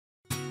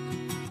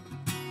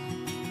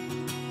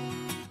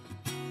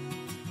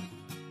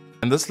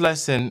In this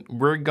lesson,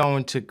 we're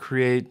going to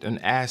create an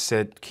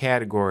asset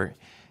category.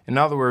 In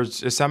other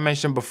words, as I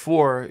mentioned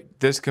before,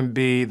 this can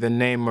be the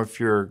name of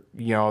your,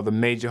 the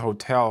major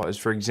hotel is,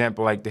 for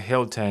example, like the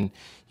Hilton.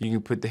 You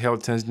can put the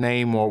Hilton's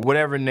name or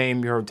whatever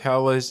name your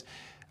hotel is,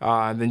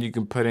 and then you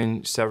can put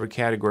in several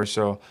categories.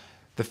 So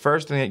the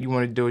first thing that you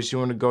want to do is you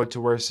want to go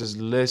to where it says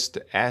List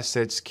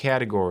Assets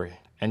Category,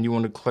 and you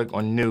want to click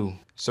on New.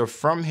 So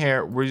from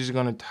here, we're just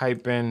going to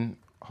type in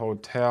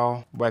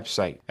hotel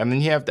website, and then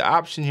you have the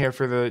option here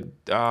for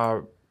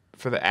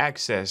the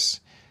access.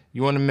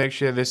 You want to make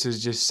sure this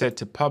is just set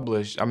to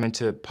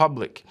to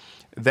public.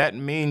 That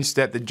means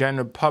that the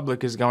general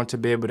public is going to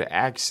be able to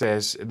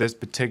access this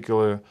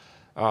particular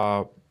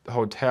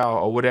hotel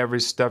or whatever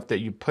stuff that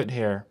you put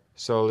here.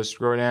 So let's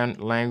scroll down.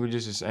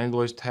 Languages is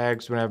English.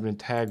 Tags, we don't have any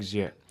tags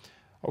yet.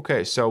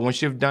 Okay, so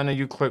once you've done it,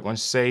 you click on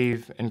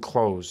Save and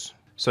Close.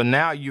 So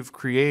now you've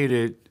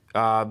created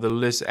the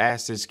List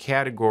Assets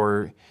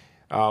category,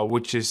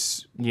 which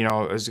is,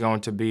 is going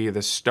to be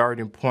the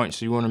starting point.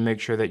 So you want to make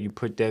sure that you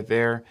put that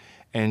there.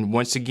 And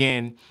once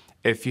again,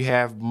 if you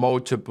have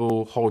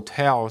multiple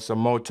hotels or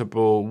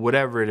multiple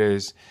whatever it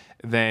is,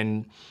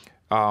 then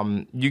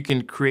you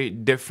can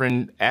create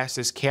different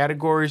assets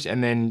categories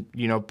and then,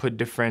 put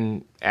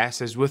different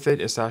assets with it,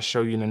 as I'll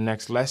show you in the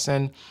next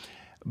lesson.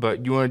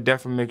 But you want to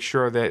definitely make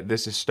sure that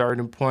this is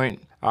starting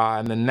point.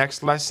 In the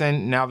next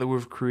lesson, now that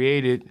we've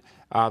created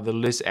the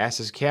list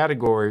assets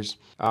categories,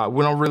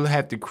 we don't really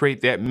have to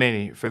create that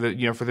many. For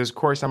this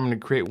course, I'm going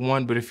to create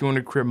one, but if you want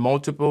to create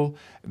multiple,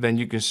 then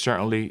you can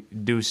certainly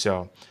do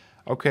so.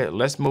 Okay,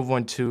 let's move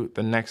on to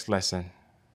the next lesson.